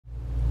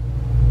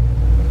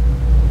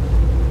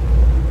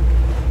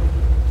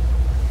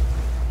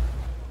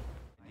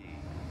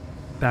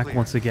back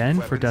once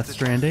again for Death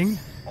Stranding.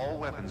 All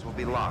weapons will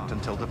be locked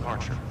until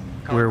departure.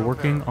 We're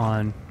working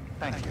on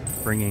Thank you.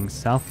 bringing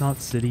South Knot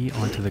City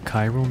onto the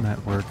chiral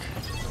network.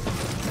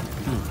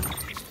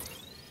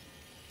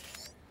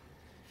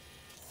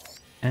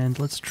 And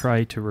let's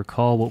try to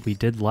recall what we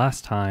did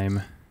last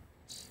time.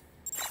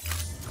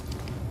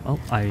 Well,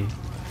 I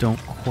don't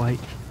quite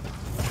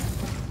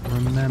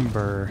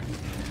remember.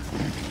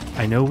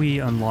 I know we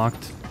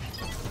unlocked...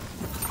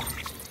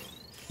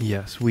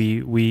 Yes,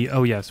 we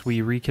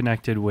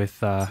reconnected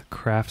with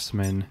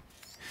Craftsman.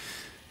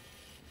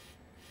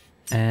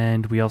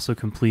 And we also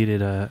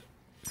completed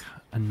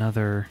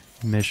another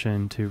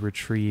mission to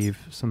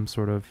retrieve some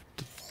sort of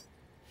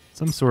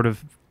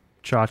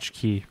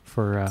tchotchke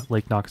for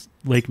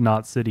Lake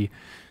Knot City.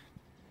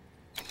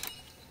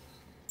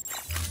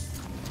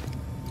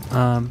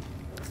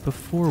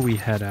 Before we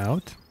head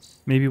out,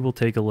 maybe we'll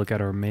take a look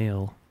at our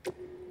mail.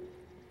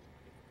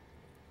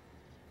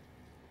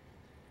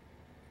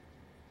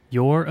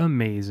 You're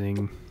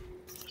amazing.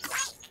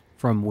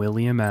 From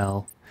William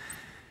L.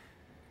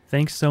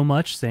 Thanks so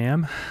much,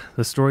 Sam.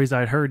 The stories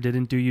I'd heard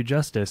didn't do you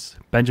justice.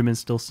 Benjamin's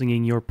still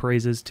singing your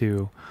praises,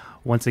 too.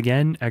 Once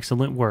again,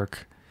 excellent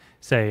work.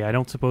 Say, I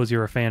don't suppose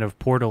you're a fan of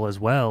Portal as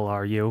well,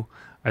 are you?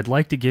 I'd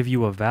like to give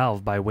you a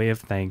valve by way of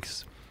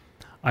thanks.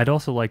 I'd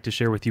also like to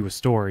share with you a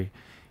story.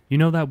 You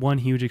know that one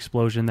huge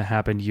explosion that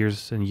happened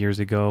years and years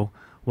ago?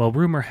 Well,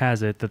 rumor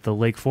has it that the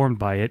lake formed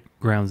by it,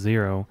 Ground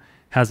Zero,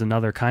 has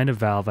another kind of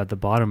valve at the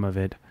bottom of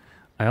it.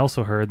 I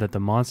also heard that the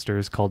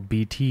monsters called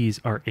BTs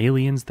are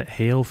aliens that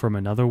hail from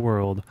another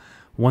world,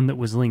 one that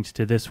was linked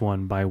to this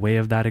one by way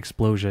of that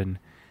explosion.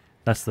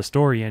 That's the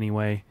story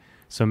anyway,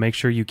 so make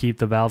sure you keep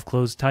the valve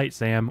closed tight,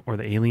 Sam, or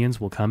the aliens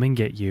will come and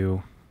get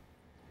you.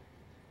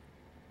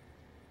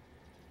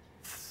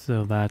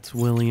 So that's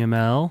William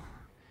L.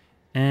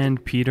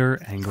 and Peter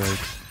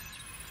Englert.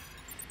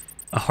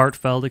 A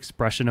heartfelt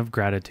expression of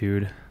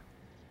gratitude.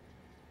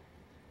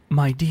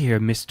 My dear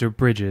Mr.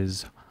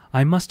 Bridges,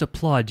 I must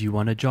applaud you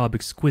on a job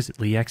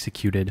exquisitely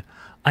executed.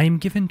 I am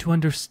given to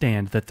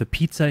understand that the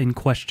pizza in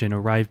question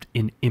arrived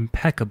in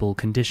impeccable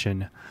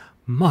condition.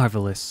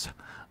 Marvelous.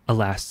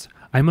 Alas,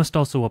 I must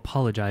also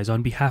apologize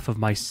on behalf of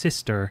my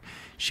sister.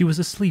 She was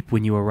asleep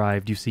when you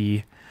arrived, you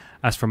see.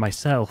 As for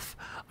myself,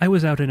 I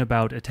was out and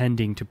about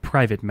attending to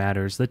private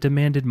matters that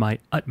demanded my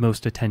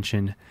utmost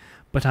attention,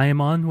 but I am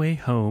on way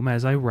home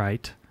as I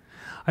write.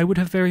 I would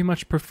have very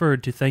much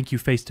preferred to thank you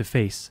face to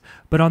face,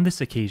 but on this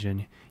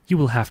occasion, you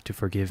will have to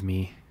forgive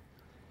me.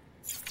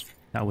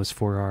 That was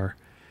for our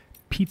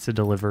pizza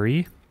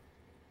delivery.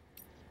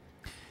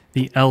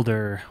 The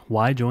Elder,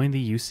 why join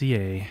the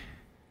UCA?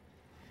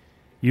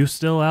 You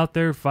still out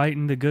there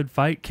fighting the good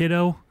fight,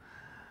 kiddo?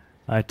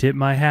 I tip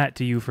my hat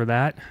to you for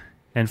that,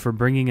 and for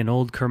bringing an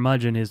old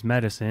curmudgeon his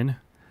medicine.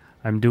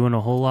 I'm doing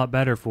a whole lot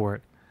better for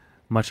it.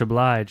 Much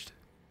obliged.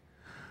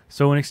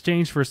 So in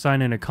exchange for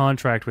signing a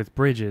contract with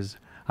Bridges,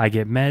 I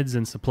get meds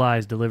and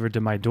supplies delivered to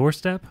my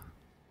doorstep?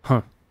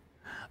 Huh.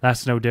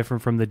 That's no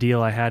different from the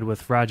deal I had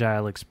with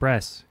Fragile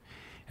Express.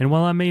 And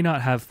while I may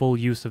not have full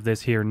use of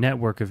this here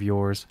network of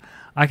yours,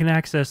 I can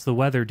access the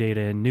weather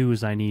data and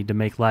news I need to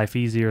make life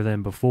easier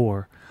than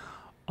before.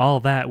 All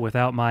that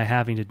without my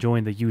having to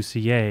join the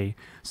UCA,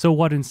 so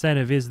what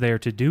incentive is there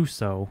to do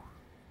so?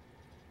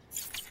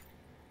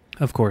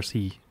 Of course,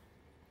 he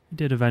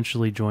did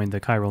eventually join the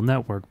chiral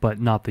network, but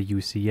not the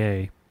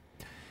UCA.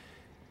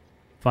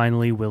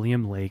 Finally,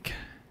 William Lake.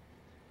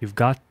 You've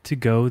got to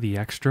go the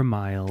extra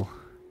mile.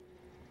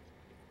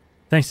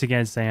 Thanks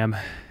again, Sam.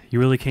 You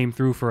really came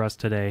through for us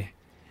today.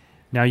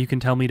 Now you can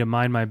tell me to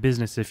mind my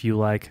business if you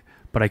like,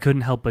 but I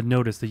couldn't help but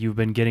notice that you've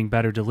been getting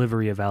better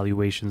delivery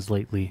evaluations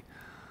lately.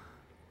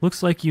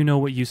 Looks like you know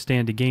what you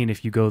stand to gain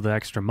if you go the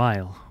extra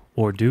mile.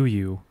 Or do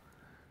you?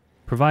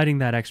 Providing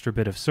that extra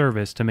bit of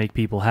service to make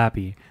people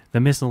happy,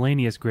 the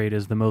miscellaneous grade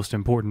is the most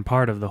important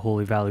part of the whole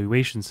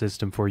evaluation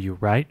system for you,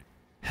 right?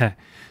 Heh,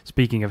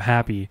 speaking of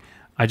happy,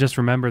 I just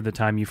remembered the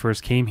time you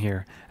first came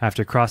here,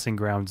 after crossing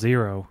Ground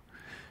Zero.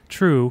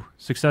 True,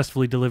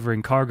 successfully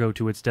delivering cargo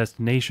to its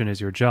destination is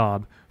your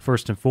job,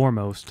 first and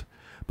foremost,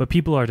 but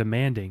people are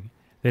demanding.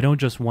 They don't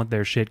just want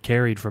their shit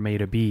carried from A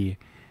to B.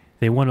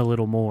 They want a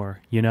little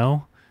more, you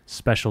know?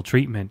 Special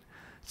treatment.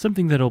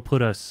 Something that'll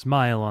put a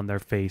smile on their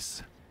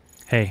face.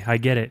 Hey, I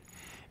get it.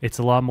 It's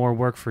a lot more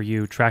work for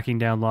you, tracking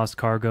down lost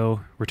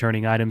cargo,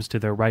 returning items to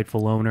their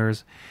rightful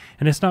owners,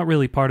 and it's not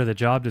really part of the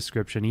job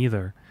description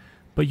either.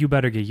 But you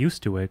better get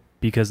used to it,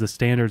 because the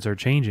standards are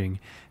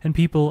changing, and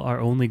people are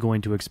only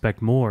going to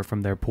expect more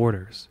from their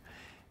porters.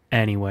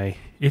 Anyway,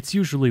 it's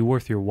usually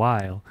worth your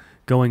while.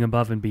 Going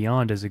above and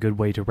beyond is a good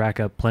way to rack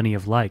up plenty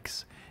of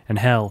likes, and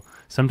hell,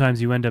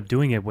 sometimes you end up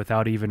doing it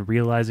without even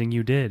realizing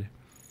you did.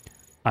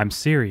 I'm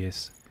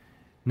serious.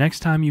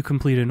 Next time you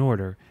complete an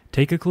order,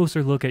 take a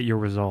closer look at your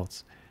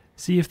results.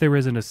 See if there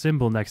isn't a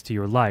symbol next to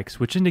your likes,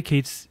 which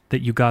indicates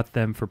that you got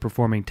them for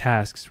performing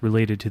tasks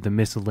related to the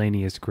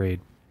miscellaneous grade.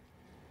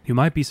 You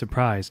might be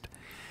surprised.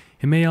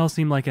 It may all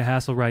seem like a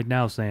hassle right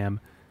now, Sam,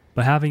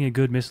 but having a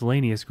good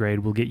miscellaneous grade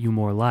will get you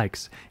more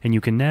likes, and you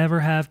can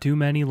never have too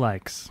many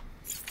likes.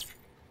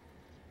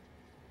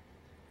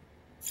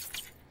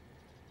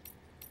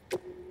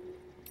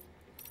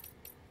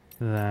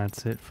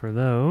 That's it for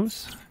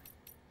those.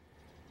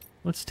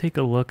 Let's take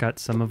a look at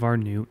some of our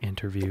new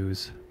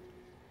interviews.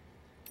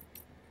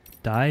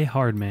 Die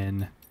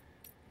Hardman,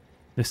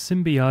 the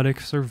Symbiotic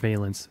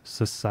Surveillance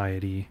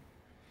Society.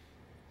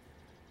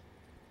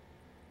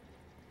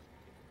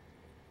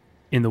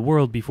 In the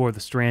world before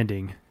the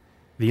Stranding,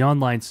 the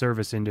online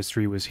service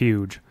industry was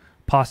huge,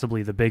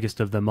 possibly the biggest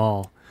of them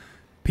all.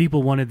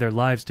 People wanted their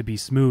lives to be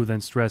smooth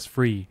and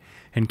stress-free,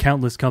 and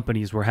countless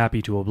companies were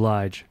happy to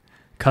oblige.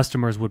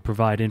 Customers would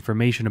provide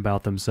information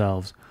about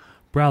themselves,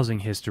 browsing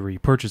history,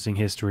 purchasing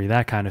history,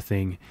 that kind of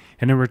thing,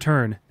 and in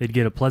return, they'd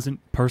get a pleasant,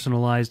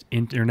 personalized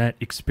internet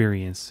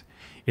experience.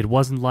 It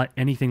wasn't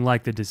anything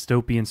like the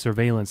dystopian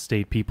surveillance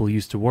state people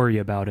used to worry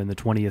about in the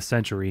 20th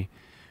century.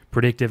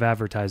 Predictive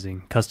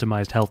advertising,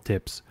 customized health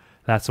tips,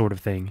 that sort of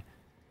thing.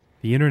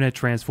 The internet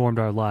transformed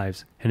our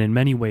lives, and in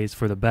many ways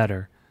for the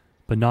better.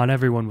 But not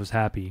everyone was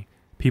happy.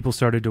 People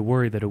started to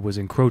worry that it was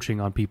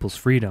encroaching on people's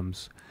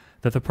freedoms,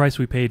 that the price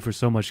we paid for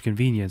so much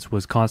convenience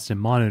was constant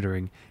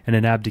monitoring and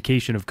an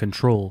abdication of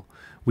control.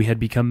 We had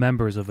become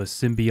members of a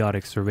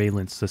symbiotic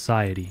surveillance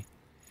society.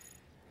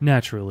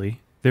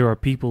 Naturally, there are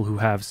people who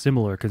have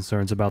similar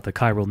concerns about the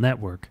chiral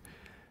network.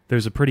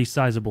 There's a pretty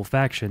sizable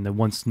faction that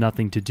wants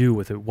nothing to do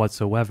with it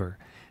whatsoever.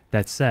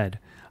 That said,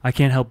 I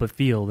can't help but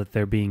feel that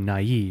they're being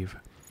naive.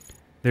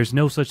 There's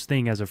no such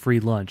thing as a free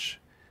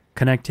lunch.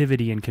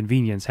 Connectivity and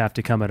convenience have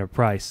to come at a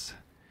price.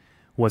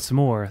 What's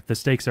more, the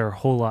stakes are a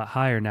whole lot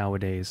higher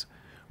nowadays.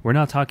 We're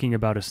not talking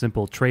about a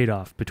simple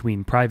trade-off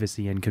between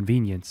privacy and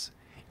convenience.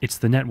 It's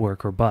the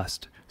network or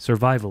bust,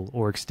 survival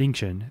or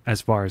extinction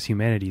as far as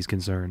humanity is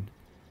concerned.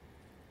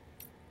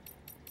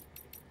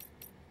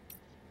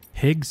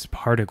 Higgs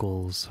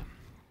particles.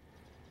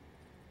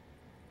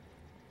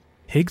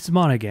 Higgs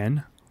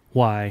Monaghan?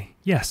 Why,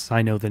 yes,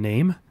 I know the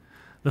name.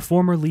 The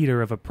former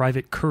leader of a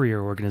private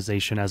courier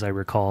organization, as I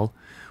recall,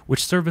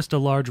 which serviced a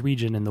large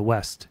region in the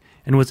West,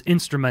 and was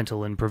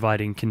instrumental in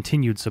providing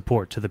continued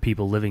support to the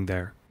people living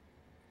there.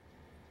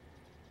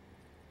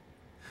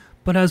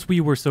 But as we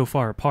were so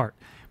far apart,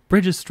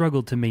 Bridges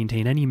struggled to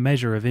maintain any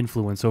measure of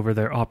influence over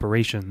their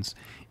operations.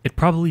 It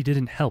probably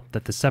didn't help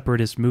that the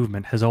separatist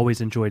movement has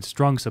always enjoyed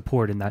strong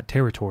support in that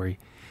territory.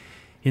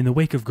 In the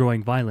wake of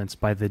growing violence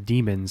by the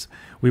demons,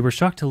 we were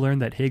shocked to learn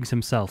that Higgs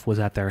himself was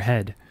at their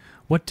head.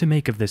 What to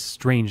make of this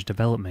strange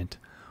development?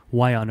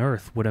 Why on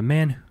earth would a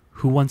man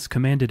who once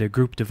commanded a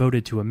group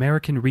devoted to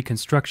American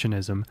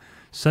Reconstructionism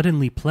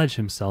suddenly pledge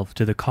himself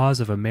to the cause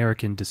of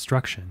American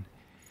destruction?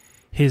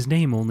 His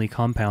name only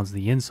compounds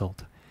the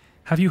insult.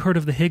 Have you heard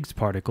of the Higgs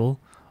particle,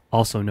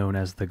 also known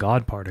as the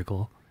God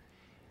particle?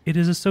 It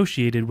is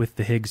associated with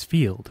the Higgs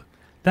field,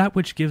 that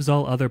which gives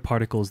all other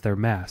particles their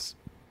mass.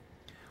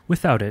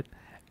 Without it,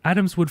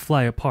 atoms would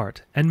fly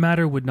apart, and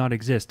matter would not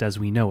exist as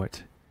we know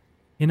it.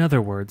 In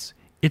other words,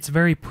 its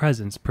very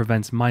presence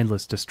prevents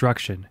mindless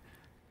destruction.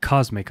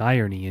 Cosmic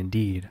irony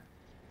indeed.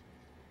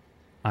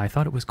 I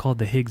thought it was called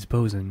the Higgs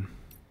boson,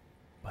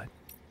 but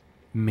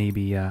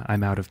maybe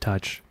I'm out of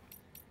touch.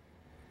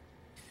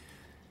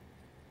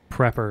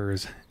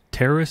 Preppers,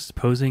 terrorists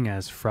posing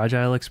as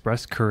fragile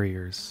express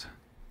couriers.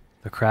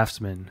 The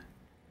Craftsman.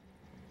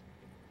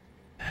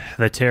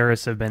 The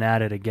terrorists have been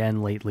at it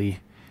again lately.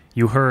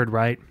 You heard,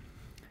 right?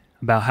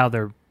 About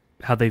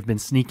how they've been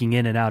sneaking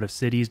in and out of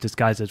cities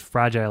disguised as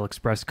fragile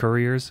express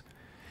couriers.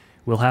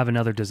 We'll have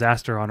another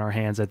disaster on our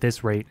hands at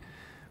this rate,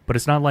 but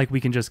it's not like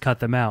we can just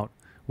cut them out.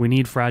 We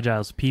need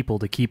Fragile's people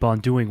to keep on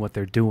doing what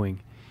they're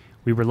doing.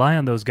 We rely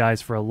on those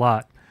guys for a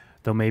lot,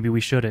 though maybe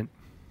we shouldn't.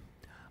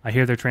 I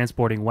hear they're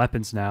transporting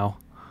weapons now.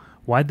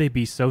 Why'd they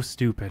be so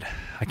stupid?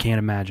 I can't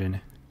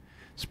imagine.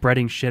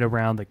 Spreading shit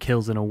around that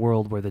kills in a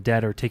world where the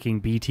dead are ticking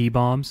BT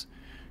bombs?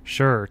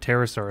 Sure,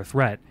 terrorists are a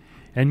threat,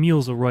 and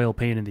mules a royal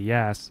pain in the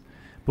ass,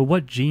 but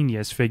what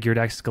genius figured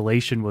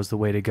escalation was the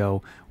way to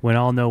go when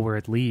all know where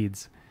it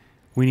leads?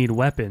 We need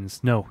weapons,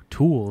 no,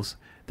 tools,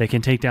 that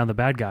can take down the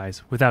bad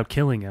guys without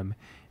killing them,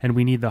 and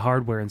we need the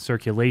hardware in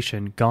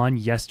circulation gone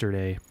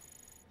yesterday.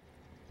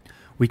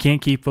 We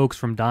can't keep folks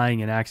from dying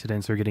in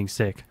accidents or getting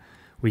sick.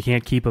 We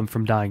can't keep them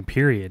from dying,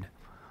 period.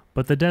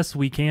 But the deaths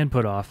we can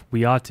put off,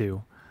 we ought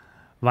to.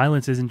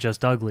 Violence isn't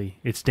just ugly,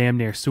 it's damn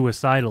near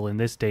suicidal in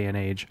this day and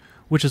age,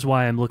 which is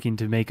why I'm looking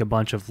to make a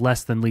bunch of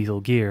less than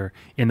lethal gear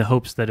in the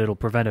hopes that it'll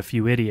prevent a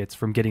few idiots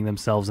from getting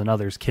themselves and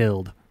others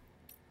killed.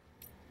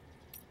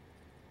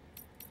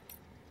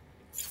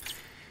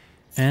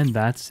 And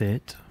that's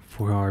it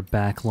for our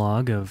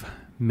backlog of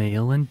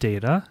mail and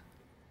data.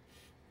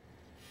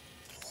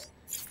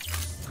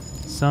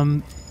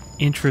 Some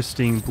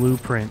interesting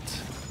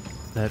blueprint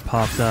that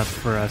popped up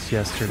for us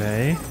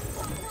yesterday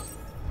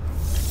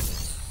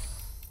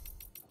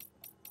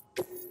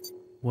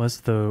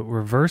was the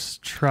reverse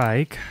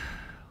trike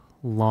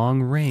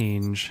long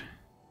range,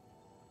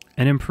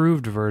 an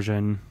improved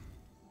version.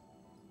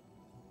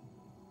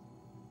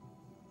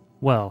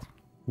 Well,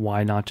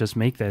 why not just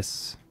make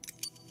this?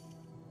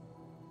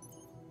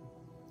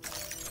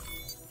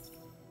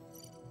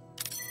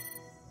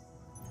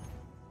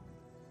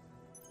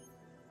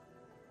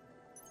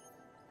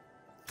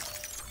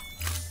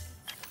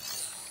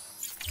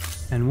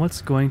 And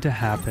what's going to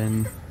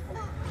happen?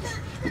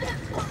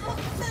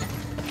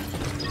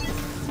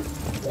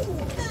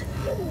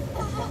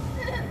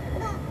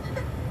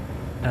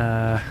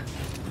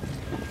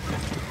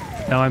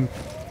 Now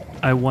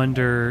I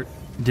wonder,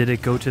 did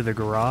it go to the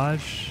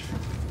garage?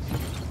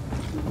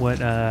 What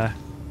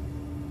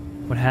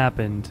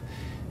happened?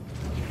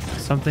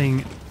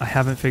 Something I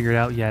haven't figured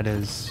out yet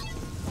is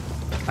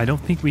I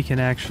don't think we can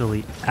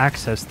actually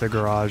access the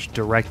garage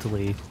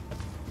directly.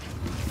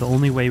 The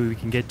only way we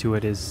can get to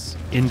it is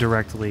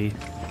indirectly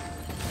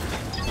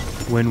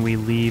when we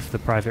leave the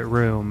private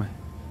room.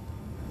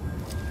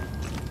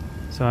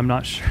 So I'm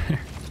not sure.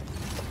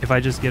 If I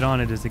just get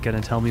on it, is it going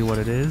to tell me what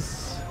it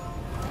is?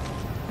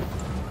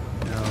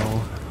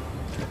 No.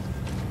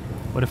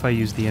 What if I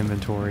use the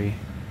inventory?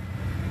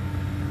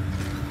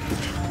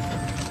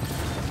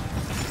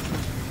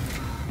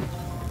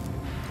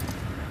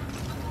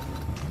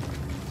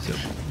 So,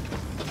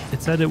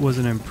 it said it was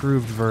an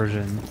improved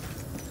version.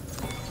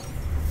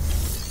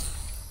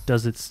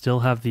 Does it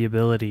still have the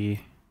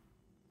ability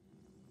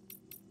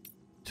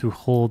to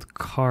hold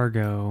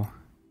cargo?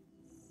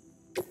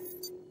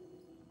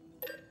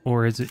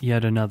 Or is it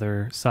yet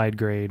another side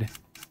grade?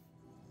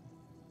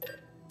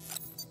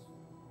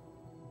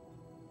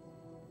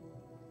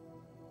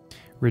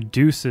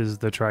 Reduces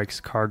the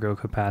trike's cargo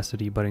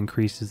capacity but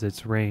increases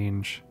its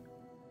range.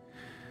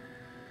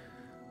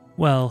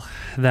 Well,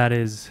 that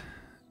is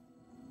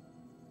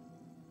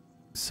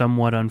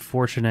somewhat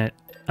unfortunate,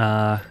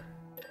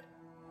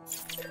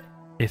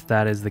 if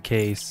that is the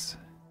case.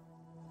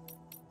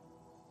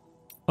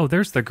 Oh,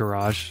 there's the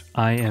garage.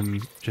 I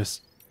am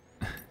just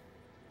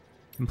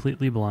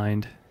completely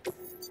blind.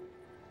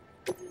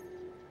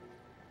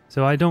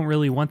 So I don't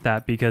really want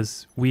that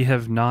because we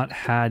have not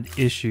had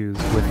issues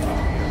with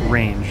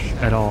range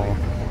at all.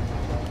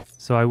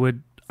 So I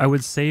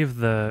would save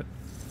the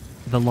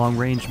long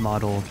range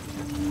model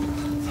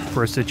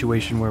for a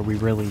situation where we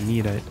really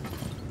need it.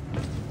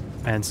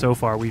 And so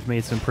far we've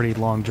made some pretty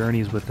long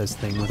journeys with this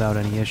thing without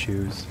any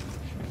issues.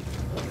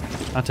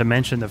 Not to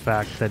mention the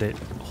fact that it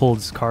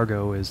holds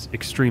cargo is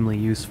extremely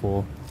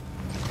useful.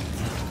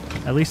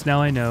 At least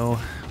now I know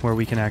where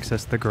we can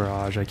access the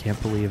garage. I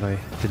can't believe I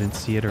didn't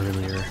see it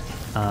earlier.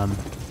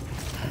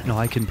 No,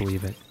 I can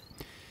believe it.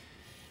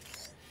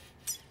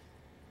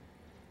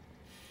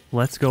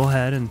 Let's go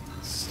ahead and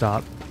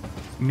stop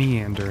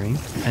meandering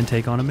and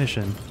take on a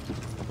mission.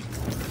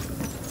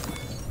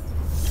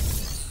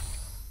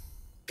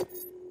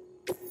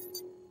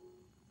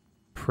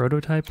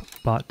 Prototype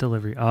bot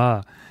delivery.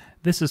 Ah,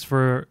 this is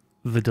for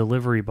the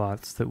delivery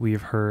bots that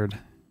we've heard.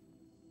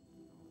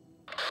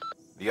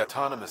 The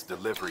autonomous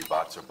delivery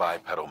bots are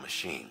bipedal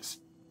machines,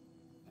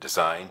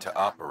 designed to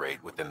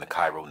operate within the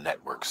Cairo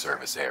network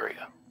service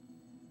area.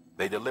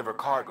 They deliver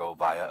cargo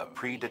via a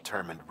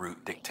predetermined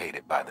route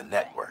dictated by the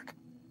network.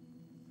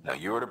 Now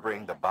you're to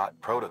bring the bot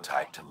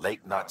prototype to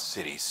Lake Knot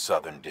City's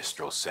Southern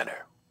Distro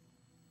Center.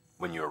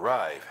 When you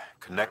arrive,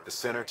 connect the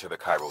center to the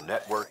Cairo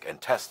network and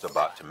test the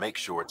bot to make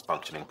sure it's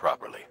functioning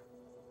properly.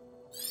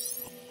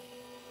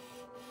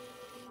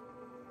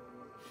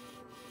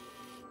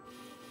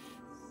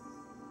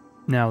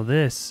 Now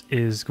this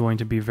is going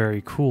to be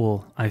very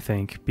cool, I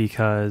think,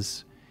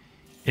 because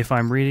if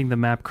I'm reading the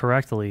map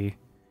correctly,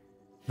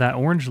 that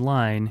orange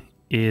line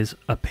is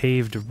a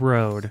paved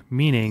road,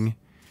 meaning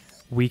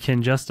we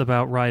can just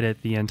about ride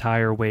it the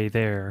entire way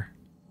there.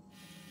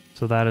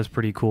 So that is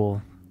pretty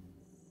cool.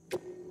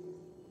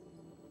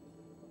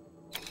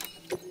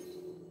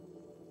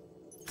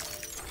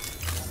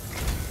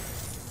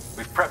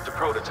 We've prepped a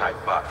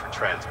prototype bot for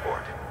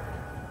transport.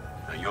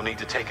 Now you'll need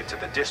to take it to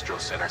the distro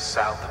center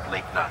south of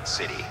Lake Knot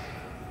City.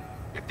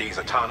 If these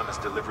autonomous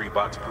delivery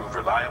bots prove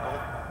reliable,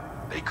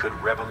 they could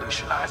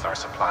revolutionize our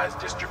supplies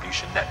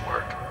distribution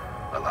network.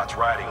 A lot's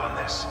riding on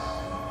this,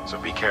 so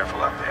be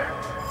careful out there.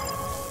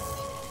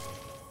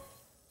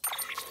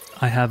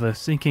 I have a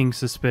sinking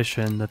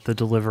suspicion that the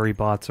delivery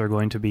bots are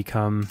going to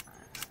become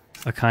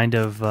a kind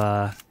of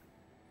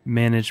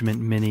management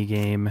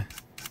minigame.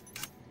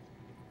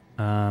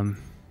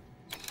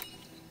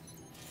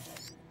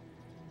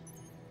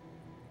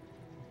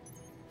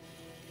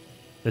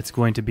 It's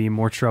going to be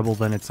more trouble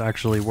than it's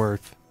actually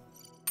worth.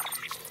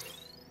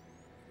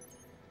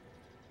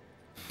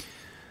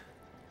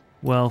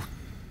 Well,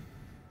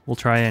 we'll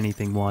try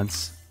anything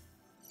once.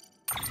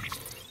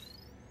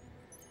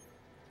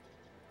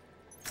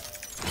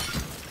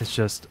 It's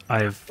just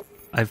I've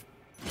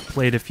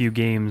played a few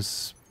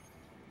games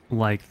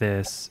like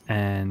this,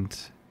 and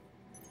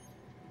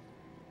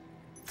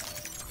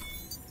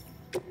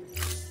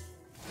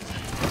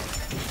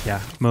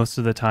yeah, most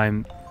of the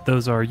time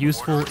those are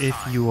useful if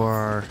you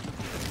are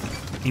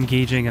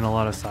engaging in a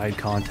lot of side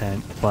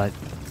content, but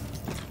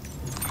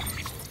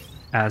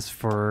as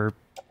for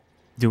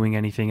doing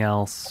anything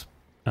else,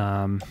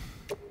 I'm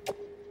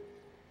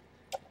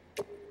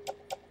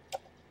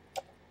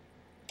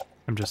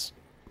just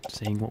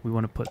seeing what we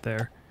want to put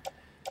there.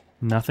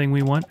 Nothing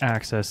we want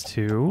access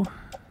to.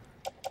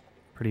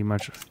 Pretty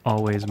much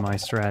always my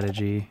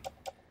strategy.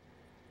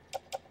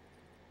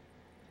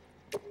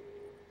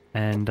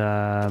 And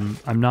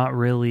I'm not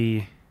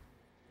really...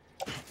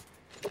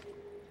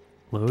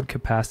 Load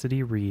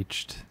capacity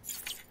reached.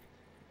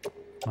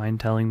 Mind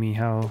telling me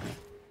how...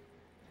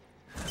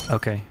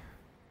 Okay.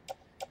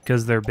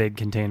 Because they're big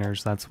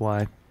containers, that's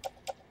why.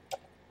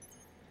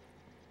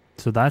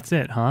 So that's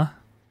it, huh?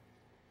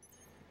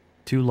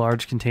 2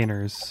 large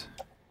containers.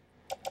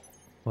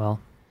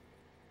 Well...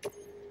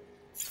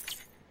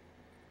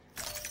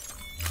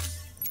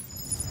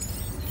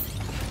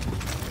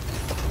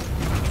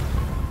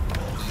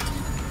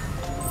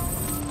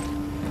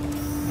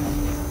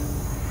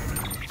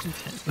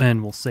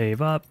 And we'll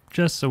save up,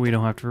 just so we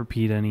don't have to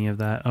repeat any of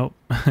that. Oh.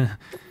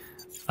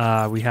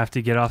 We have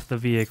to get off the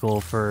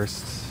vehicle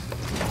first.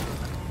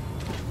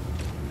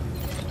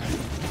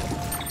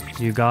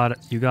 You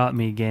got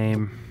me,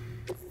 game.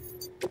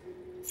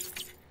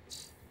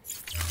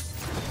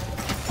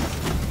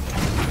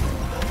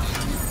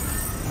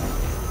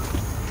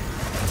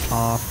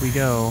 Off we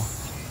go.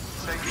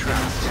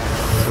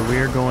 So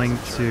we're going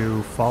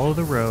to follow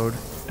the road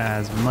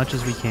as much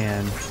as we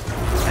can,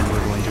 and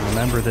we're going to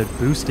remember that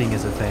boosting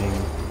is a thing.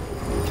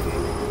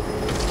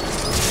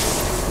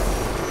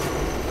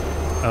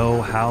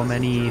 Oh, how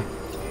many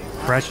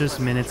precious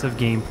minutes of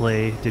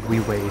gameplay did we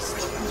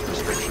waste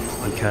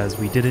because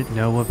we didn't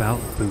know about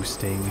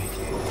boosting.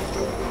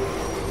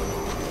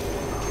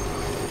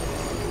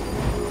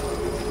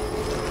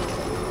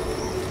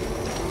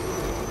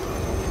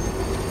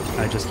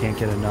 I just can't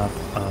get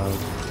enough of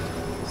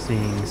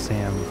seeing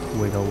Sam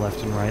wiggle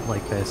left and right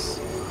like this.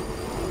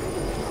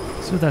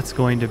 So that's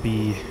going to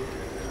be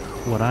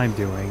what I'm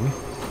doing.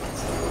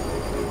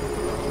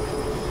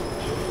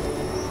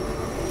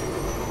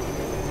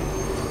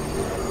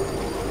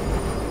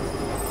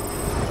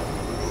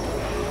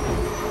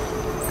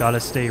 Gotta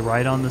stay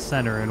right on the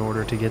center in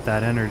order to get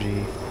that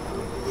energy.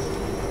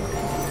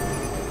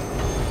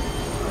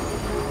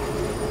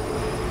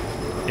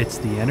 It's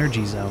the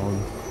energy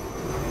zone.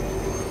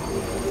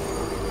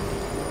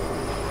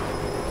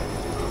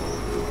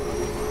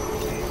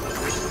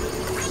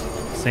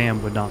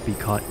 Sam would not be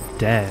caught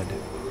dead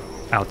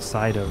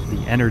outside of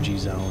the energy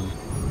zone.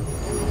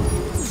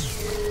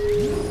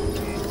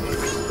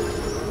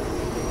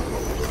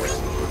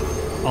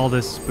 All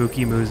this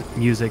spooky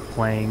music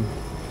playing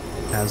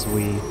as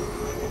we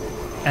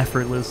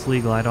effortlessly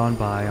glide on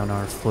by on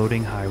our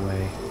floating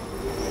highway.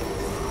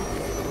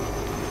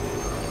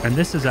 And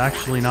this is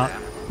actually not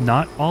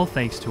all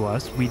thanks to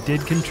us. We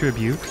did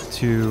contribute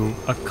to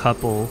a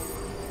couple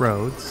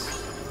roads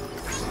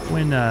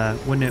when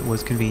it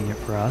was convenient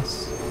for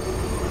us.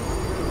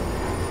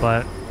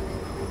 But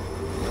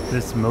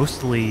this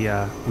mostly,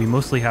 we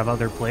mostly have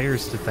other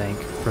players to thank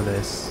for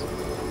this.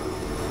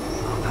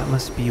 Oh, that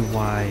must be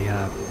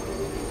why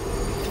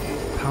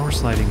power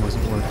sliding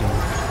wasn't working.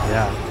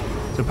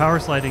 Yeah. So power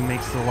sliding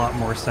makes a lot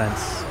more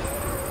sense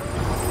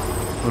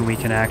when we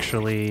can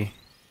actually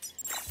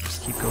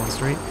just keep going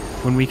straight.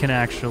 When we can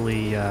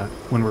actually,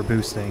 when we're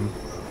boosting.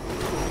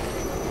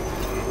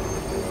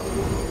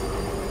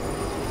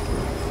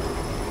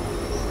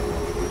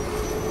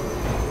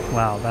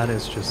 Wow, that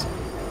is just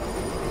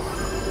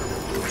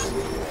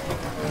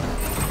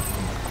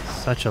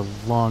such a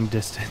long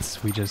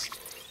distance. We just...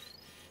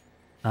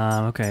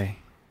 okay.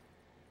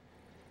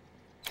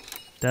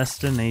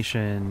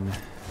 Destination.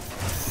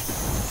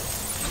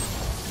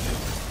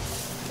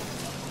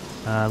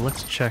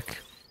 Let's check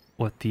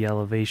what the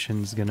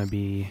elevation's gonna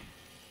be.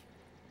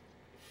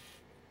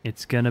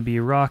 It's gonna be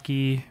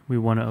rocky. We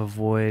want to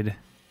avoid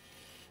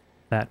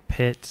that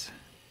pit.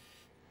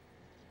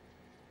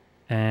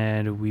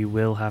 And we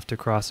will have to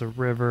cross a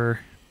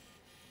river.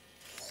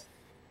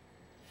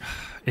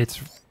 It's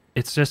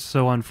just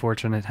so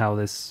unfortunate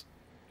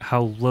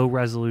how low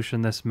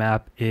resolution this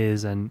map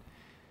is and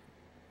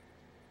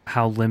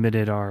how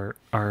limited our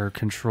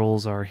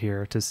controls are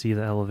here to see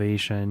the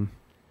elevation.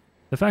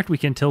 The fact we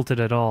can tilt it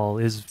at all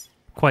is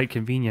quite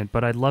convenient,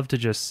 but I'd love to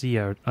just see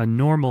a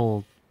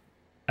normal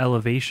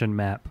elevation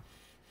map.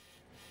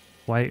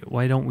 Why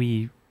don't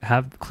we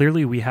have...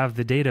 Clearly we have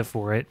the data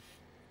for it.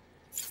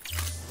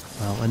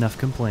 Well, enough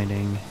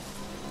complaining.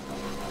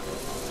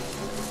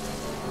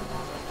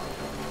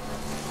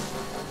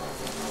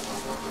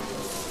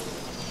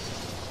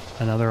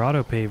 Another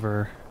auto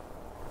paver.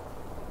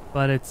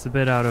 But it's a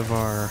bit out of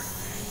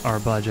our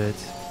budget.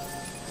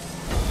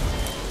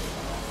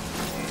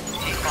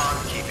 Keep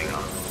on keeping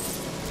on.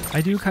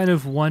 I do kind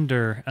of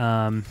wonder,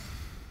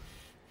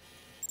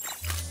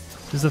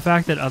 does the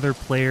fact that other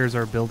players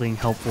are building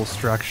helpful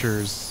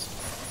structures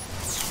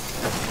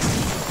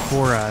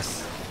for us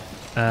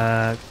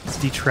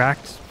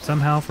detract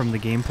somehow from the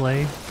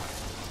gameplay?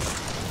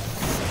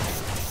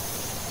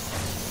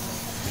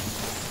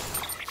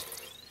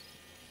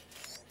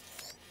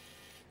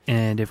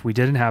 And if we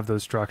didn't have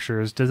those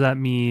structures, does that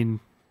mean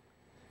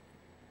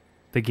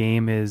the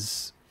game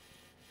is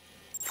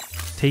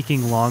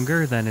taking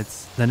longer than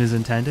is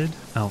intended?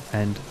 Oh,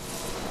 and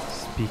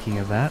speaking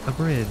of that, a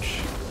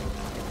bridge.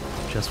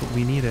 Just what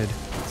we needed.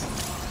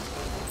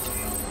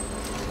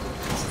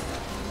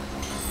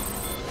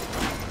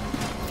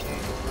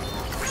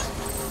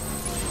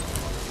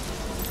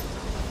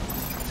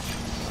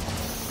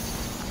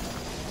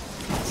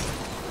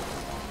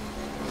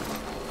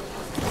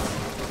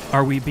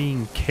 Are we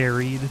being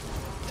carried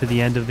to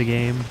the end of the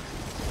game?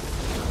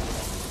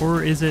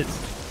 Or is it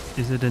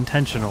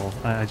intentional?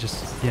 I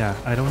just, yeah,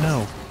 I don't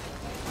know.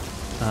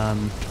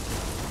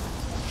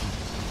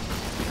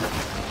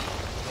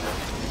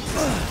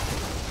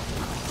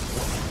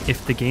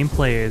 If the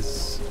gameplay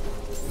is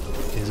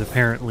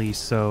apparently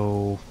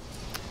so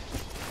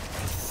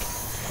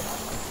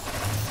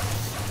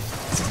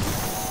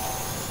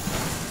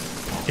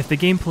if the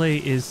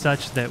gameplay is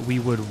such that we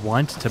would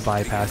want to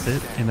bypass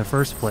it in the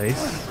first place,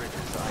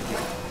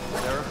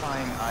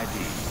 verifying ID.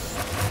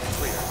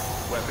 Clear.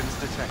 Weapons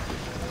detected.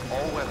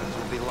 All weapons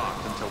will be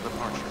locked until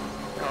departure.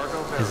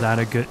 Cargo is that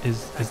a good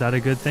is that a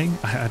good thing?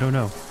 I don't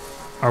know.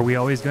 Are we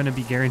always going to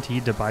be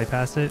guaranteed to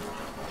bypass it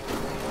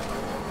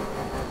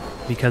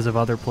because of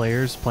other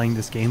players playing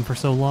this game for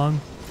so long?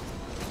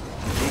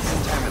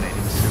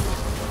 Decontaminating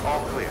suit.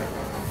 All clear.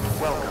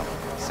 Welcome,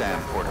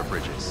 Sam Porter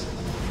Bridges.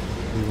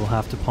 We will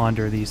have to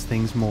ponder these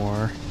things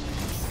more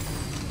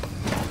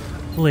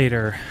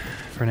later.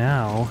 For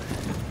now,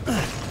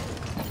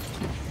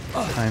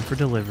 time for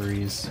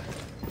deliveries.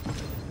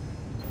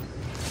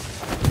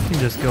 You can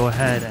just go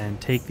ahead and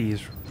take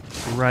these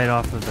right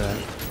off of the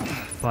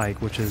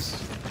bike, which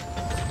is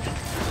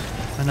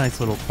a nice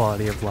little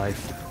quality of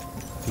life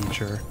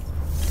feature.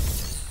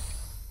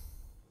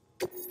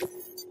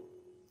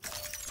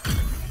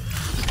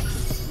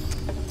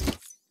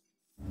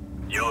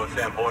 You're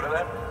Sam Porter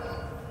then?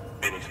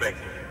 Been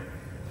expecting you.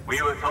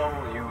 We were told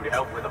you'd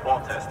help with the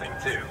ball testing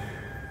too.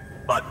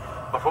 But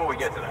before we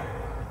get to that,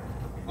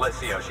 let's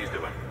see how she's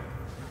doing.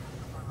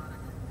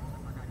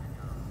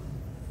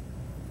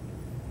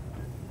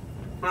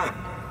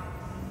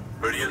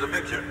 Pretty as a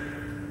picture.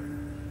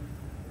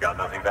 Got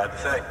nothing bad to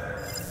say.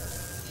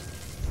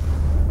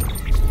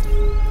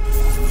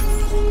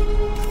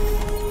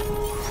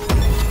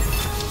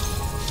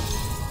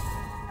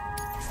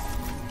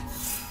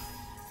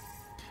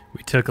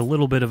 We took a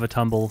little bit of a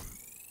tumble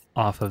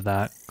off of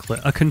that,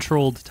 a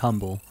controlled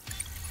tumble,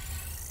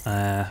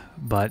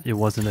 but it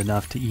wasn't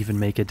enough to even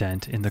make a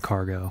dent in the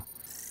cargo.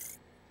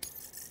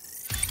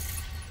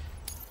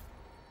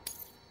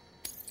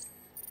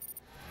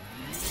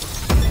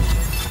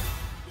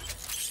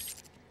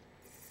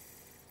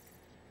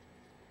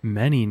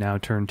 Many now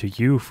turn to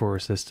you for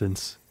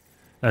assistance.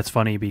 That's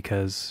funny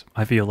because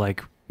I feel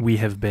like we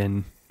have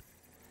been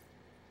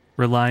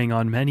relying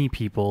on many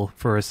people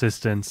for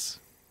assistance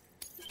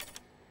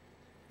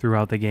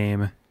throughout the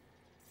game.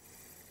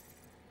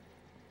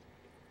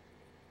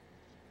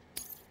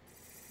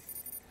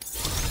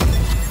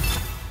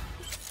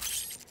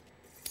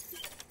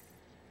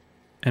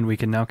 And we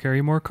can now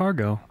carry more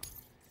cargo.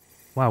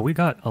 Wow, we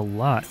got a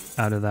lot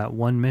out of that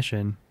one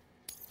mission.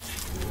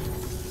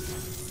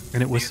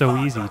 And it was so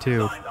easy, too.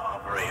 Designed to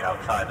operate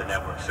outside the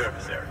network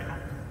surface area.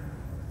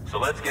 So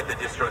let's get the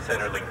distro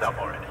center linked up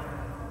already.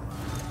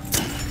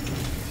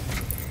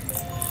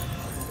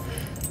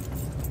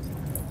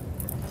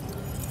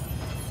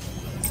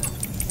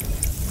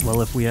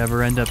 Well, if we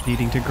ever end up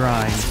needing to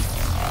grind,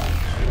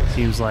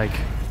 seems like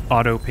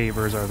auto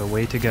pavers are the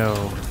way to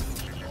go.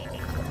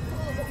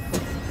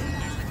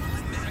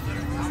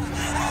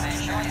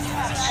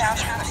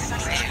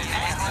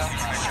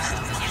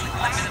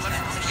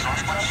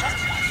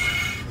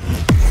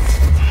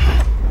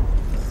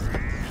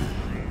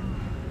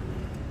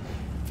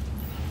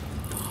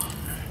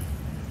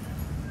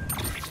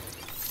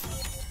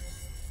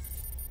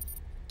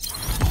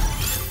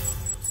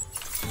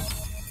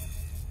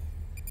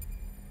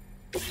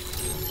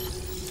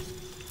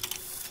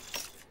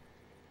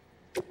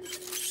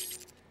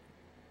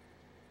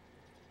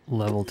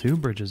 Level 2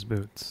 Bridges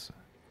boots.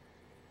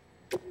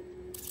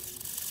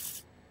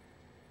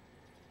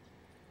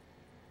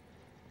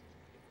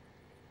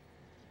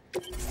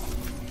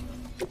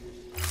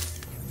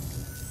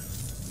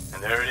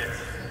 And there it is.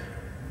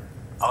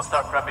 I'll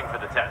start prepping for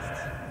the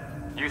tests.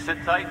 You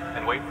sit tight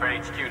and wait for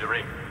HQ to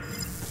ring.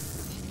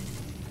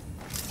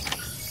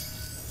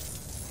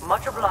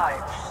 Much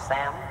obliged,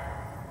 Sam.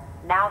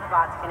 Now the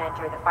bots can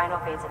enter the final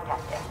phase of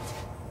testing.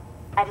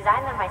 I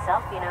designed them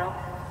myself, you know.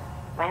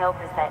 My hope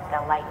is that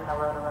they'll lighten the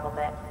load a little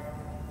bit.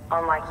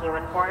 Unlike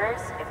human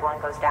porters, if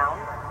one goes down,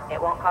 it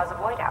won't cause a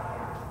void out.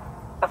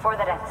 Before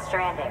the death of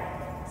Stranding,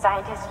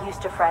 scientists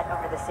used to fret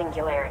over the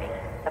singularity,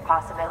 the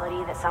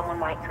possibility that someone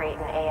might create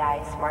an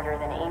AI smarter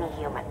than any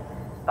human.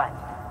 But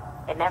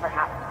it never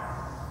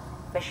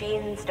happened.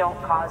 Machines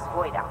don't cause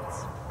void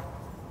outs.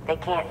 They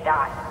can't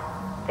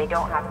die. They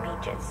don't have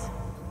beaches.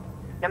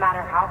 No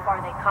matter how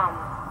far they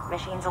come,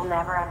 machines will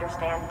never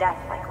understand death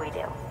like we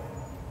do.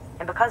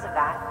 And because of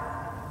that,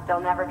 they'll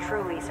never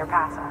truly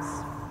surpass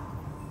us.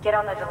 Get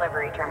on the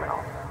delivery terminal.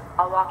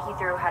 I'll walk you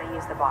through how to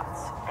use the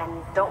bots.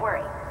 And don't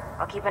worry,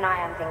 I'll keep an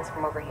eye on things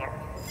from over here.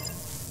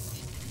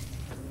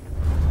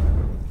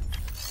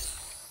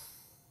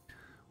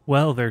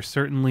 Well, there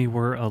certainly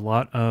were a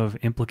lot of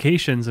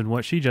implications in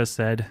what she just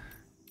said.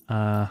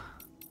 Do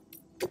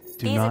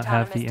not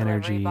have the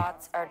energy. These autonomous delivery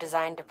bots are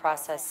designed to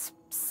process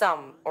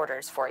some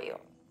orders for you.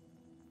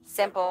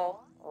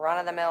 Simple,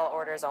 run-of-the-mill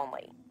orders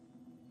only.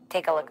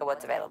 Take a look at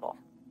what's available.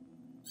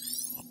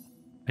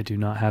 I do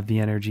not have the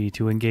energy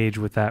to engage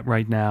with that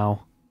right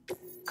now.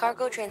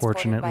 Cargo transported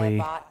Fortunately. by a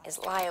bot is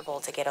liable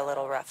to get a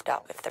little roughed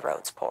up if the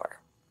road's poor.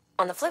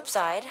 On the flip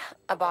side,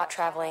 a bot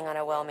traveling on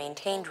a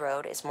well-maintained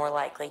road is more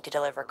likely to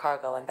deliver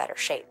cargo in better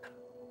shape.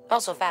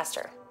 Also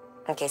faster,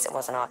 in case it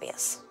wasn't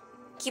obvious.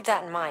 Keep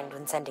that in mind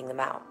when sending them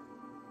out.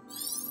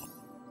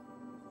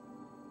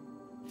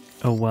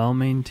 A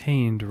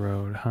well-maintained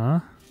road,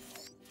 huh?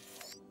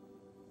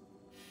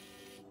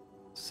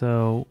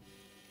 So,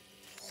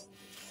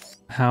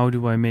 how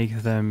do I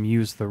make them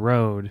use the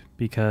road?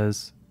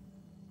 Because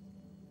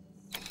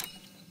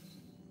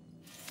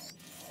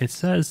it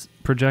says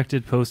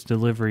projected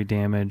post-delivery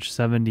damage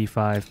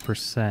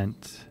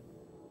 75%,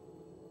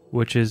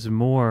 which is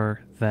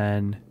more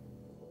than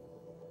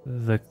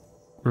the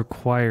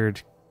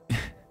required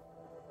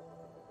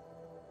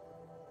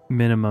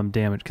minimum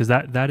damage, because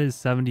that is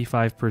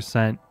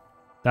 75%.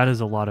 That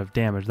is a lot of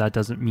damage. That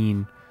doesn't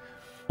mean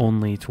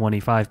only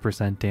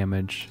 25%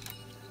 damage.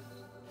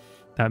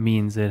 That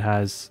means it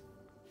has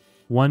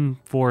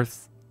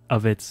 1/4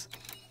 of its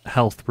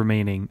health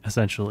remaining,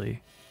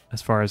 essentially,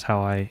 as far as how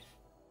I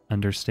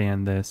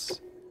understand this.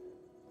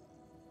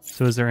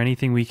 So is there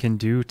anything we can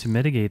do to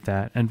mitigate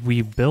that? And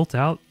we built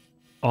out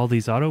all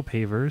these auto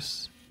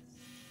pavers,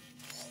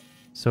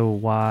 so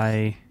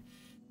why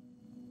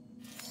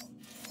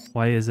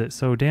is it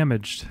so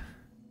damaged?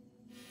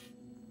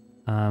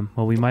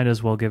 Well, we might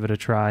as well give it a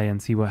try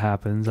and see what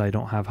happens. I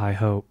don't have high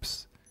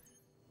hopes.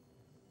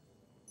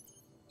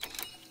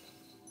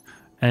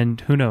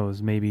 And who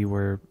knows, maybe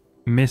we're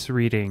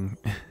misreading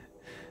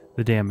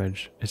the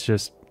damage. It's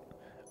just,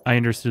 I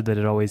understood that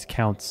it always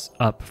counts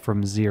up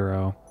from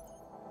 0.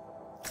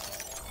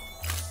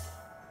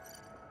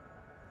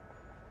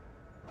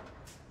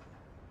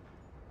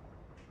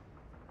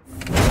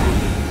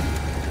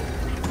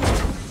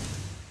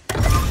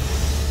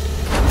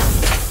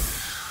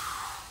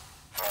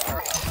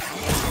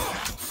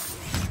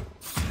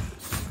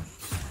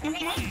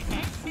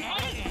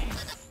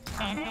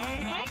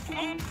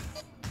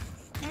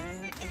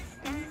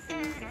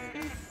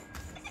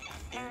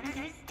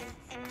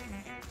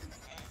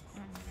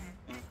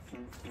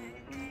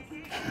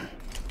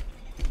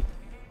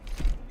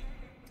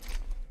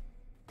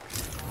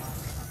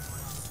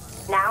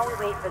 Now we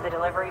wait for the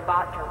delivery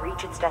bot to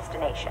reach its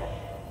destination.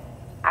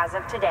 As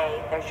of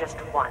today, there's just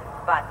one,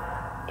 but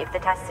if the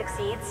test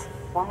succeeds,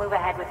 we'll move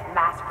ahead with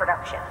mass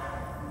production.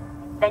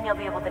 Then you'll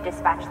be able to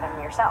dispatch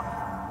them yourself.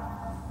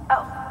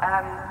 Oh,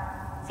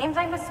 seems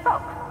I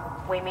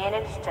misspoke. We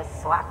managed to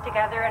slap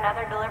together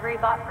another delivery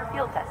bot for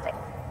field testing.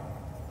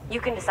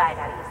 You can decide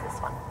how to use this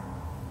one.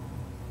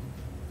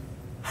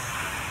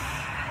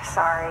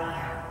 Sorry,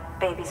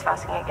 baby's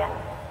fussing again.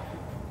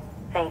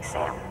 Thanks,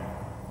 Sam.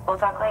 We'll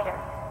talk later.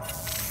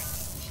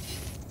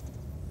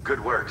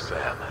 Good work,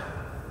 Sam.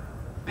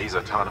 These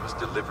autonomous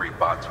delivery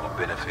bots will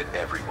benefit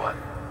everyone,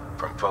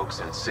 from folks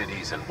in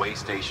cities and way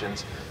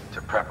stations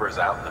to preppers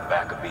out in the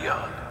back and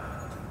beyond.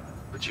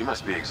 But you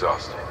must be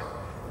exhausted.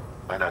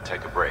 Why not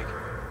take a break?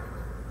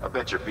 I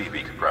bet your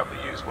BB could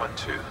probably use one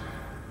too.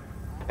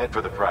 Head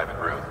for the private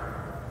room.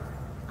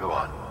 Go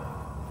on.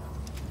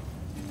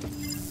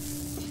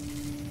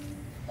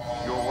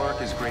 Your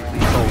work is greatly...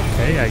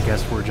 Okay, I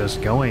guess we're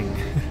just going.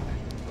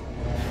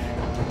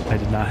 I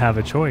did not have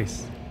a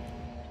choice.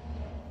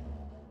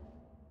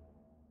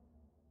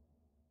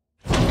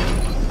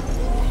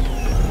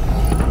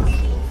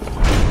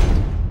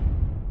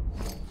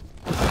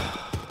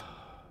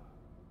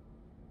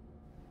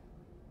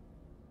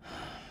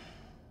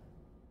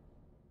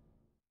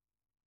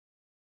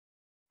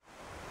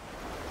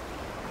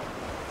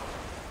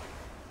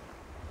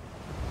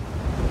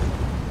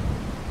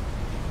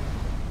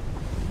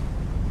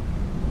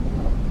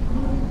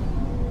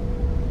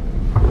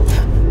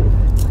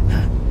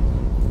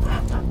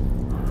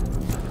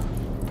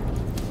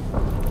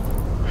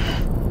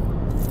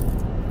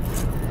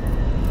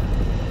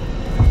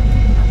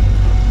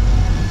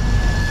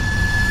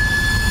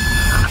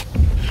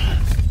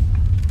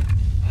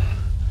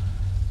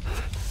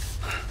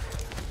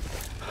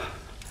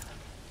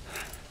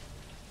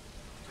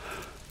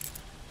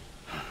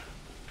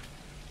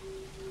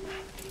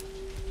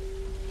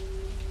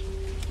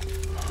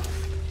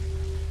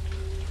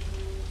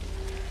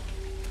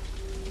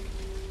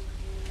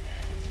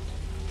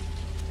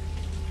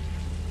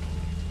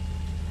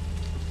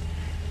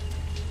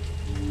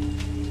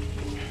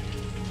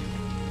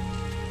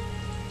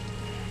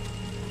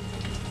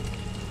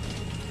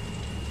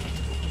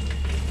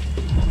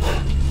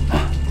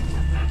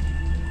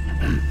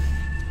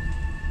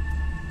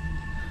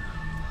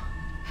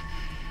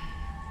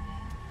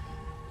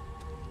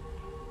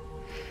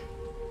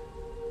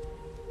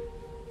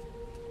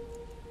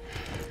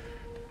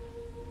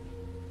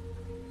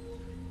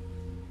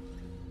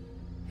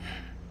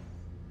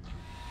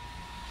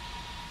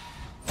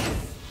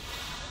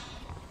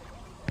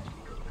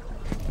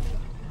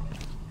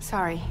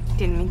 Sorry,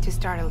 didn't mean to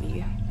startle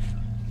you.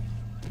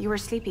 You were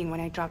sleeping when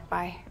I dropped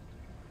by.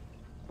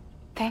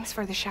 Thanks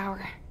for the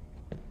shower.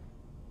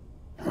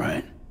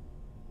 Right.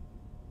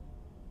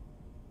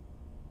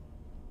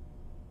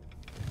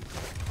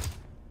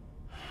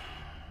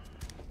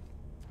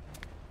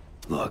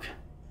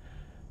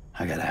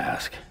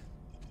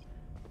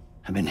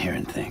 I've been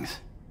hearing things.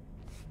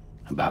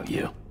 About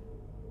you.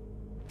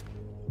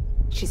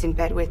 She's in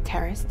bed with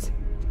terrorists.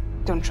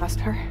 Don't trust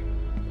her.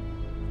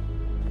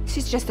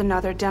 She's just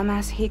another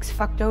dumbass Higgs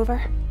fucked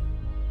over.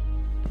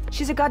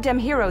 She's a goddamn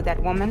hero,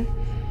 that woman.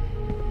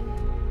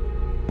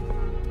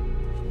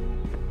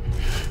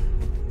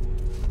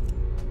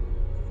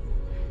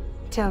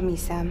 Tell me,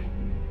 Sam,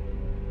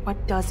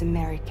 what does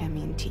America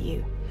mean to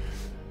you?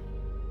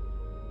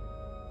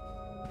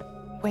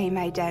 Way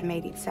my dad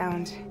made it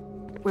sound,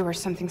 we were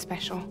something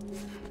special.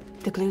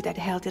 The glue that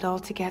held it all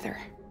together.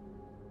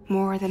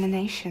 More than a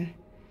nation.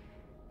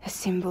 A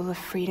symbol of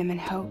freedom and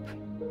hope.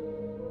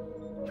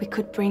 We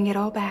could bring it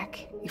all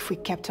back if we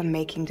kept on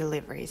making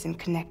deliveries and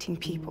connecting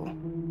people.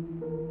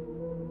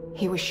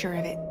 He was sure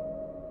of it.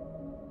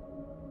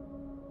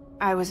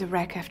 I was a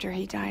wreck after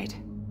he died.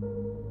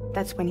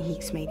 That's when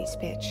Higgs made his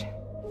pitch.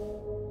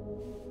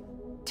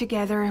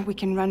 Together, we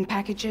can run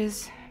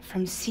packages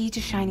from sea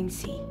to shining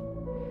sea.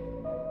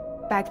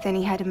 Back then,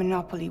 he had a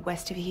monopoly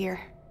west of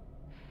here.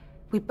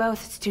 We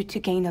both stood to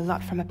gain a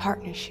lot from a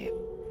partnership.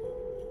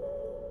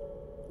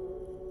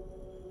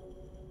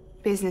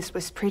 Business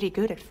was pretty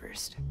good at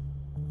first.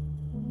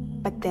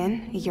 But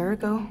then, a year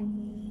ago,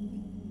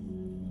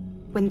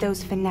 when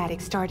those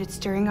fanatics started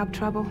stirring up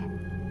trouble,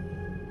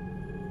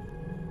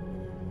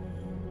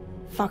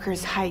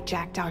 fuckers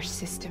hijacked our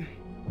system.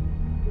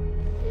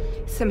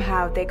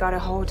 Somehow, they got a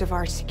hold of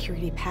our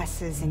security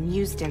passes and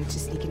used them to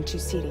sneak into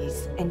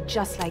cities. And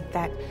just like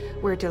that,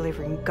 we're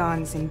delivering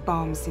guns and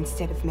bombs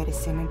instead of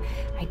medicine, and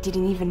I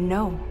didn't even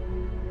know.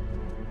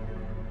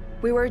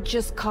 We were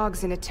just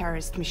cogs in a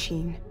terrorist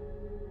machine.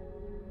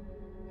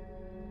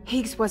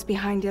 Higgs was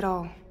behind it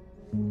all.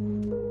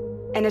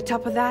 And on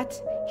top of that,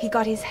 he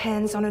got his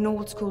hands on an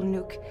old-school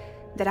nuke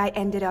that I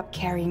ended up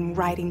carrying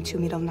right into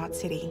Middle Knot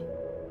City.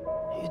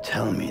 You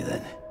telling me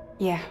that?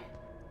 Yeah.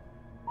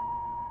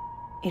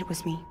 It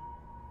was me.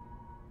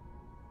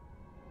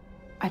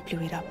 I blew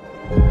it up.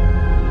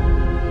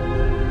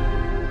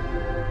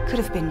 Could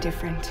have been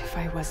different if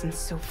I wasn't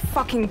so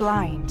fucking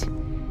blind.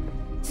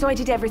 So I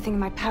did everything in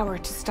my power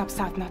to stop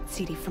South Knot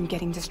City from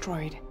getting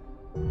destroyed.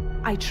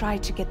 I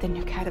tried to get the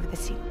nuke out of the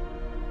city.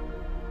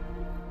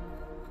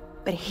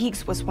 But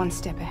Higgs was one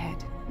step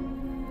ahead.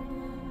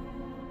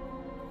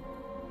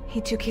 He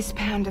took his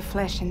pound of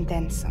flesh and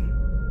then some.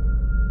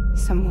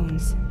 Some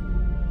wounds.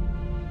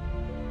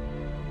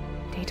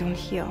 They don't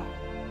heal.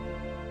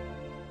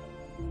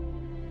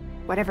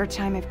 Whatever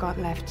time I've got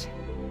left,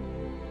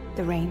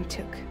 the rain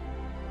took.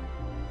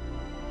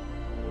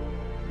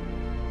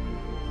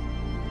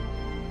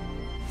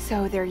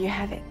 So there you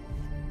have it.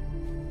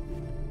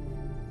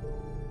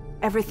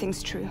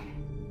 Everything's true.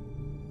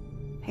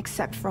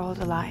 Except for all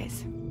the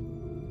lies.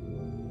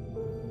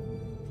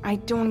 I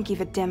don't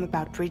give a damn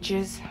about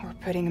bridges or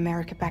putting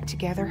America back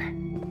together.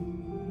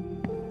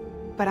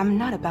 But I'm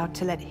not about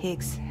to let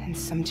Higgs and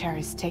some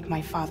terrorists take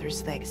my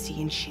father's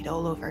legacy and shit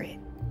all over it.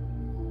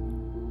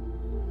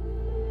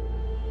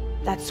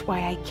 That's why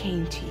I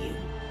came to you.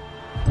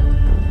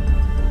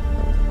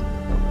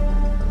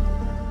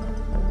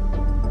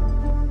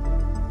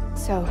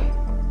 So,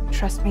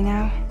 trust me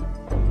now?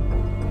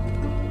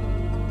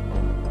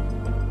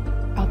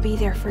 I'll be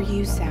there for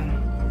you, Sam.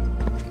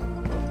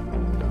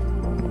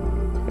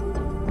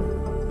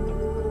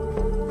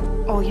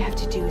 All you have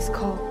to do is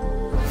call.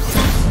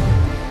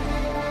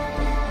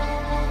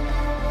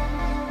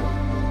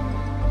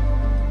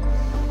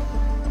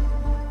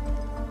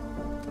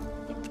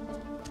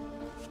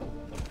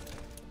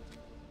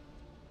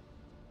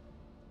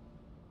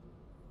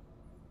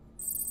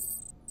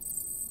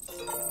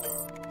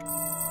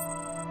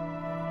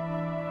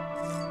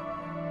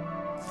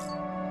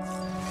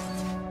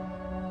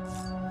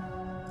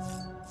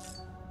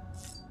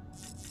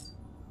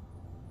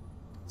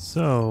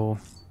 So,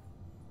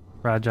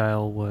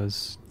 Fragile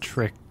was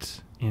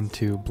tricked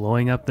into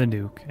blowing up the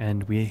nuke,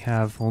 and we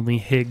have only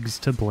Higgs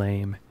to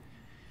blame.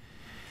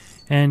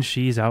 And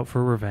she's out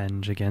for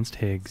revenge against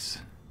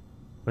Higgs.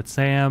 But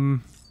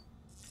Sam,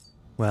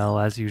 well,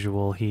 as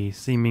usual, he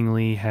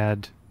seemingly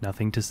had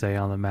nothing to say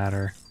on the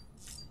matter.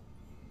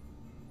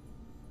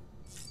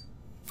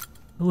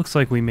 It looks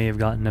like we may have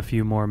gotten a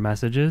few more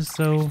messages,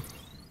 so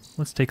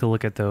let's take a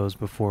look at those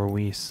before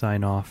we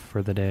sign off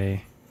for the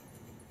day.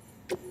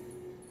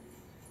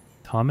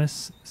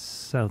 Thomas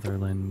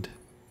Sutherland.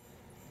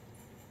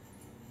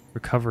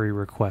 Recovery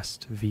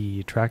request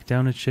V. Track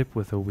down a chip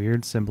with a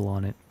weird symbol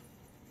on it.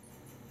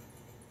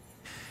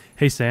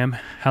 Hey Sam,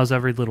 how's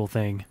every little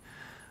thing?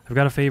 I've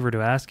got a favor to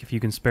ask if you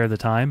can spare the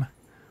time.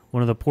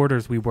 One of the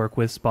porters we work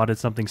with spotted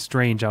something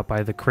strange out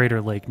by the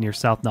crater lake near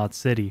South Knot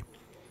City.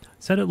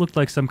 Said it looked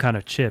like some kind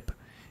of chip,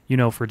 you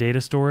know, for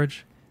data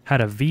storage. Had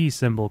a V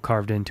symbol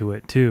carved into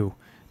it too.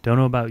 Don't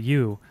know about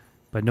you,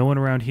 but no one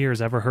around here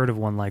has ever heard of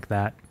one like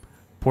that.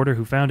 Porter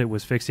who found it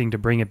was fixing to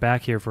bring it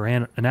back here for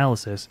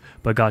analysis,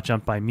 but got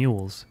jumped by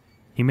mules.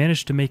 He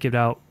managed to make it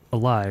out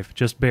alive,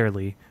 just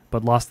barely,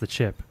 but lost the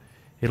chip.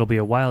 It'll be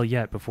a while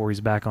yet before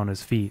he's back on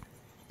his feet.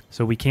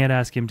 So we can't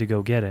ask him to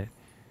go get it.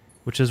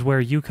 Which is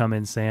where you come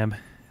in, Sam.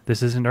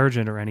 This isn't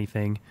urgent or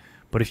anything,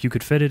 but if you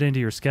could fit it into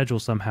your schedule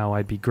somehow,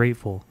 I'd be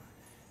grateful.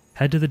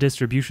 Head to the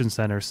distribution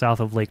center south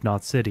of Lake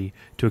Knot City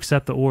to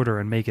accept the order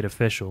and make it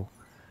official.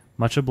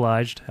 Much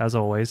obliged, as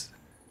always.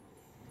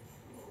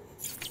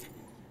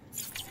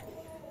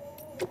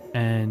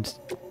 And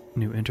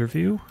new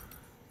interview.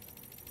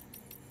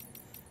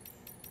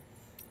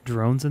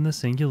 Drones in the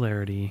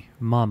Singularity.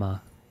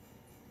 Mama.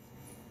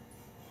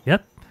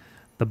 Yep,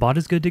 the bot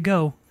is good to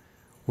go.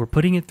 We're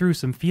putting it through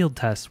some field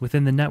tests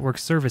within the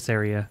network's service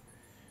area.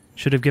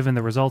 Should have given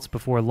the results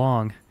before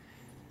long.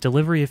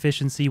 Delivery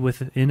efficiency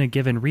within a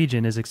given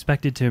region is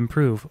expected to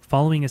improve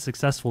following a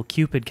successful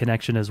Cupid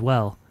connection as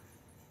well.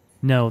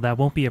 No, that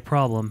won't be a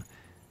problem.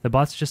 The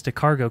bot's just a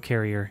cargo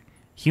carrier.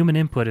 Human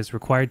input is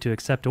required to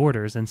accept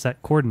orders and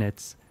set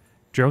coordinates.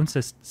 Drone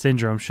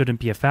syndrome shouldn't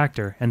be a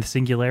factor, and the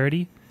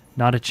Singularity?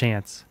 Not a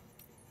chance.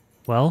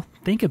 Well,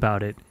 think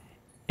about it.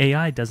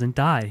 AI doesn't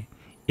die.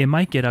 It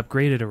might get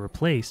upgraded or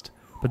replaced,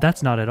 but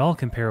that's not at all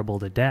comparable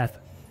to death.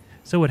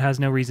 So it has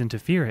no reason to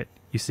fear it,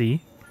 you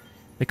see?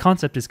 The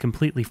concept is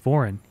completely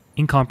foreign,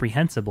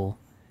 incomprehensible.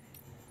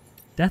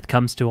 Death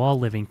comes to all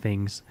living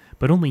things,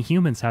 but only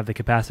humans have the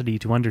capacity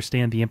to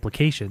understand the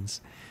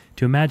implications,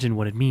 to imagine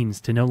what it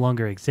means to no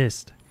longer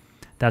exist.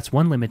 That's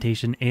one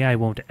limitation AI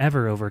won't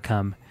ever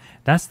overcome.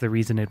 That's the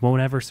reason it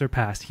won't ever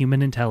surpass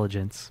human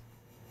intelligence.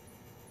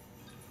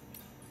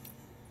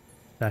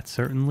 That's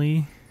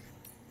certainly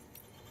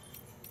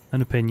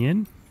an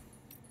opinion.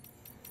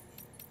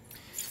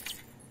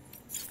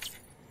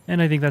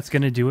 And I think that's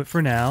going to do it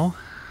for now.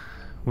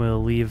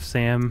 We'll leave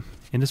Sam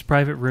in his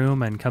private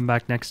room and come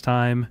back next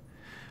time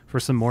for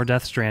some more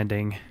Death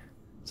Stranding.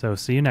 So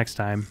see you next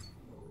time.